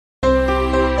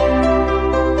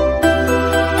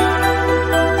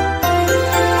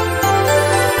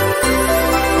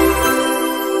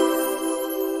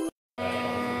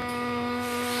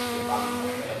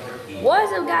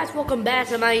guys, welcome back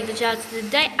to my YouTube channel.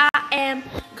 Today I am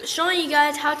showing you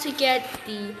guys how to get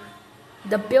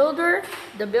the builder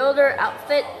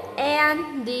outfit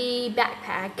and the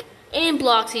backpack in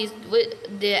Bloxy's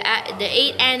with the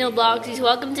 8th annual Bloxy's.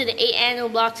 Welcome to the 8th annual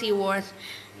Bloxy Awards.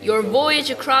 Your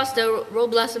voyage across the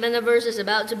Roblox metaverse is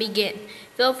about to begin.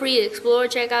 Feel free to explore,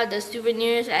 check out the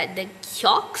souvenirs at the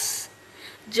kiosks.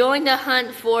 Join the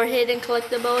hunt for hidden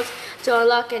collectibles to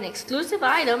unlock an exclusive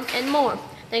item and more.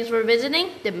 Thanks for visiting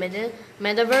the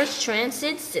Metaverse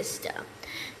Transit System.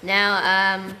 Now,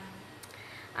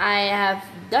 I have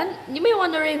done. You may be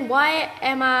wondering, why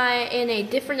am I in a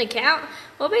different account?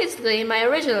 Well, basically, in my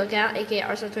original account, aka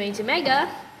Arsenal22Mega,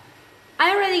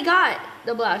 I already got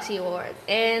the Bloxy Award,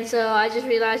 and so I just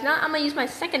realized now I'm gonna use my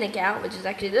second account, which is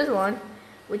actually this one,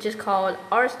 which is called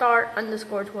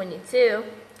rstar_22.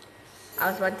 I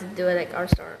was about to do it like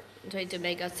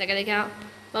rstar22Mega second account,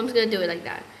 but I'm just gonna do it like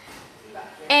that.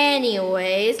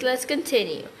 Anyways, let's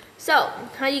continue. So,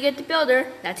 how you get the builder?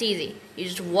 That's easy. You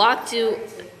just walk to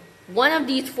one of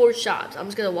these 4 shops. I'm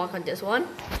just gonna walk on this one,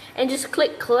 and just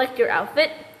click collect your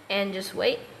outfit, and just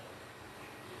wait.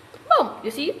 Boom!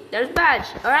 You see? There's a badge.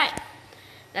 All right.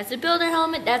 That's the builder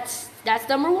helmet. That's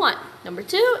number 1. Number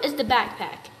 2 is the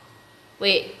backpack.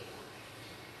 Wait.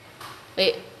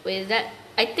 Is that?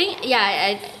 I think.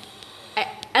 Yeah. I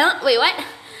don't. Wait. What?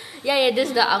 Yeah, this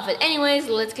is the outfit. Anyways,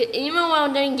 let's get. You know what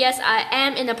I'm doing? Yes, I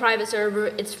am in a private server.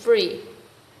 It's free.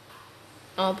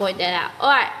 I'll point that out.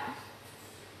 Alright.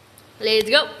 Let's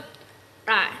go.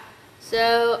 Alright.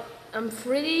 So, I'm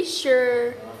pretty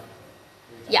sure.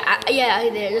 Yeah,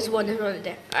 there's one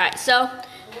there. Alright, so.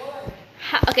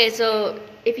 Okay, so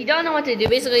if you don't know what to do,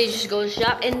 basically you just go to the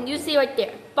shop and you see right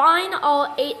there. Find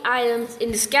all 8 items in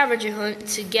the scavenger hunt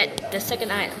to get the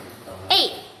second item.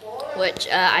 8! Which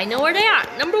I know where they are.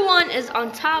 Number 1 is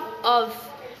on top of,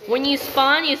 when you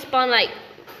spawn like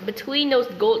between those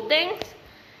gold things.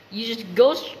 You just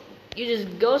go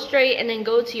straight and then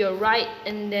go to your right,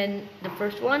 and then the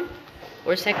first one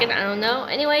or second, I don't know.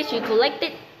 Anyways, you collect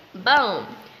it. Boom.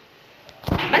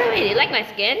 By the way, do you like my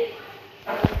skin?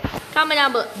 Comment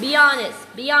down below. Be honest.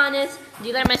 Do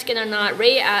you like my skin or not?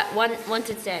 Rate at 1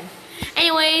 to 10.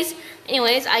 Anyways,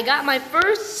 I got my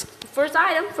first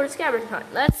item for the scavenger hunt.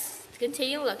 Let's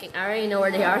continue looking. I already know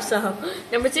where they are, so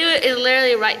number 2 is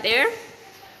literally right there.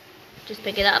 Just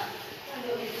pick it up.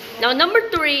 Now number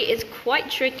 3 is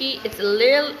quite tricky. It's a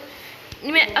little.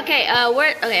 Okay,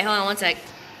 okay, hold on 1 sec.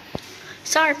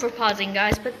 Sorry for pausing,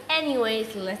 guys, but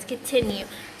anyways, let's continue.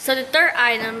 So the 3rd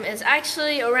item is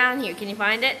actually around here. Can you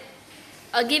find it?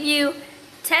 I'll give you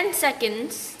 10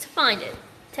 seconds to find it.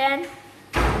 10,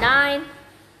 9,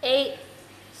 8,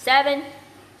 7,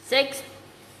 6,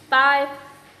 5,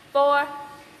 4,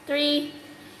 3,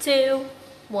 2,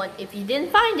 1. If you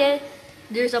didn't find it,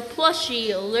 there's a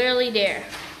plushie literally there.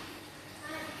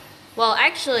 Well,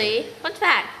 actually, fun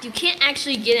fact, you can't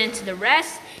actually get into the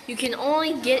rest. You can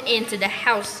only get into the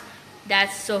house.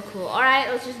 That's so cool. Alright,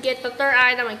 let's just get the 3rd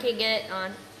item. I can't get it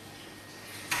on.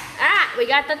 Alright, we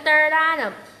got the 3rd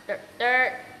item.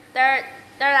 Third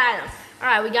item.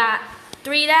 Alright, we got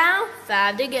 3 down,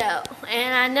 5 to go.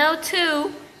 And I know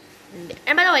 2.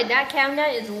 And by the way, that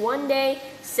countdown is 1 day,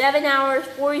 7 hours,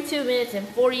 42 minutes, and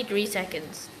 43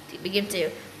 seconds. Begin to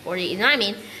 40, you know what I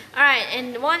mean? Alright,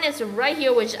 and 1 is right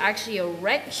here, which is actually a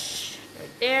wrench.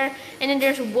 Right there. And then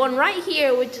there's 1 right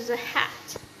here, which is a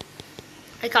hat.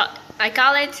 I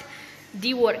call it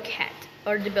the work hat,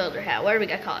 or the builder hat, whatever we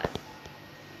gotta call it.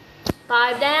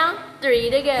 5 down, 3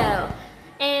 to go.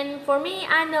 And for me,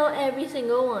 I know every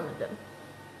single one of them.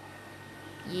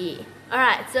 Yeah.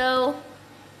 Alright, so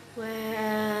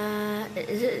where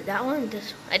is it? That one?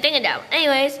 This one? I think it's that one.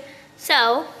 Anyways,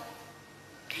 so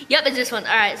yep, it's this one.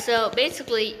 Alright, so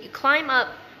basically you climb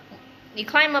up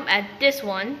at this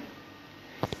one,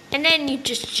 and then you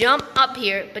just jump up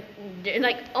here, but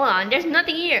like, hold on, there's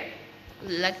nothing here.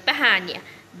 Look behind you.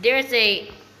 There's a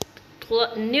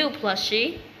new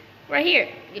plushie right here.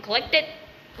 You collect it.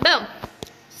 Boom.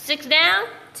 6 down,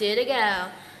 2 to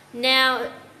go. Now,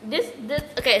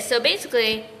 okay, so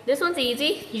basically, this one's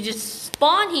easy. You just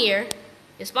spawn here.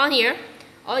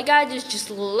 All you gotta do is just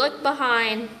look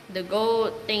behind the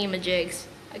gold thingamajigs.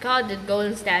 I call it the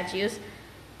golden statues,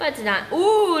 but it's not.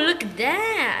 Ooh, look at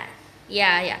that.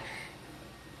 Yeah.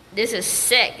 This is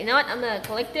sick. You know what? I'm gonna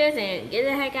collect this and get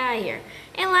the heck out of here.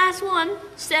 And last one,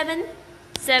 7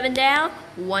 down,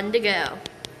 1 to go.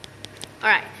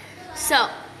 Alright, so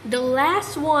the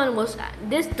last one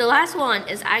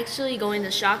is actually going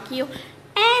to shock you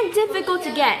and difficult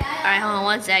to get. Alright, hold on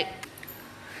 1 sec.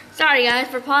 Sorry guys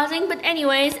for pausing, but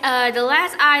anyways, the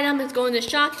last item is going to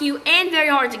shock you and very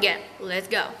hard to get. Let's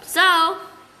go. So,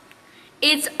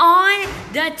 It's on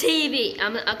the TV.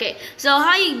 Okay, so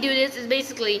how you do this is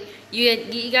basically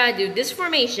you gotta do this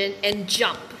formation and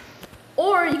jump,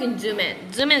 or you can zoom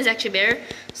in. Zoom in is actually better.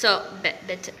 So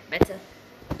better.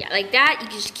 Yeah, like that. You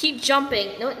just keep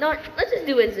jumping. No, let's just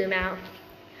do it zoom out.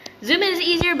 Zoom in is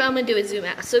easier, but I'm gonna do it zoom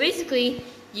out. So basically,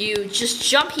 you just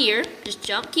jump here. Just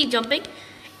jump, keep jumping,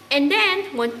 and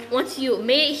then once you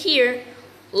made it here,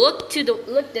 look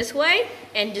this way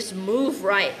and just move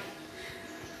right.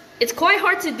 It's quite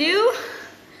hard to do,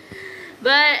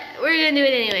 but we're gonna do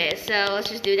it anyway. So let's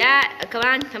just do that. Come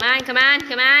on.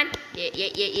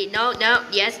 Yeah. No.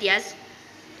 Yes.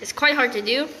 It's quite hard to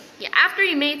do. Yeah. After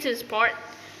you made it to this part,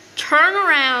 turn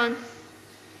around,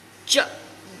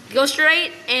 go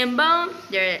straight, and boom,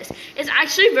 there it is. It's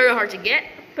actually very hard to get,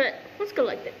 but let's go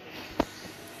like that.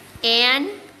 And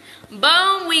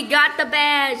boom, we got the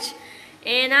badge,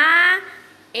 and I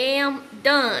am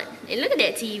done. And look at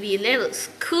that TV, that looks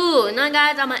cool. Now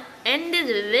guys, I'm gonna end this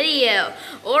video.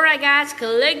 Alright guys,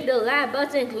 click the like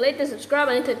button, click the subscribe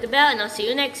button, click the bell, and I'll see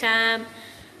you next time.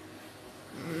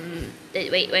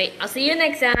 Wait, I'll see you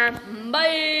next time.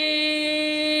 Bye.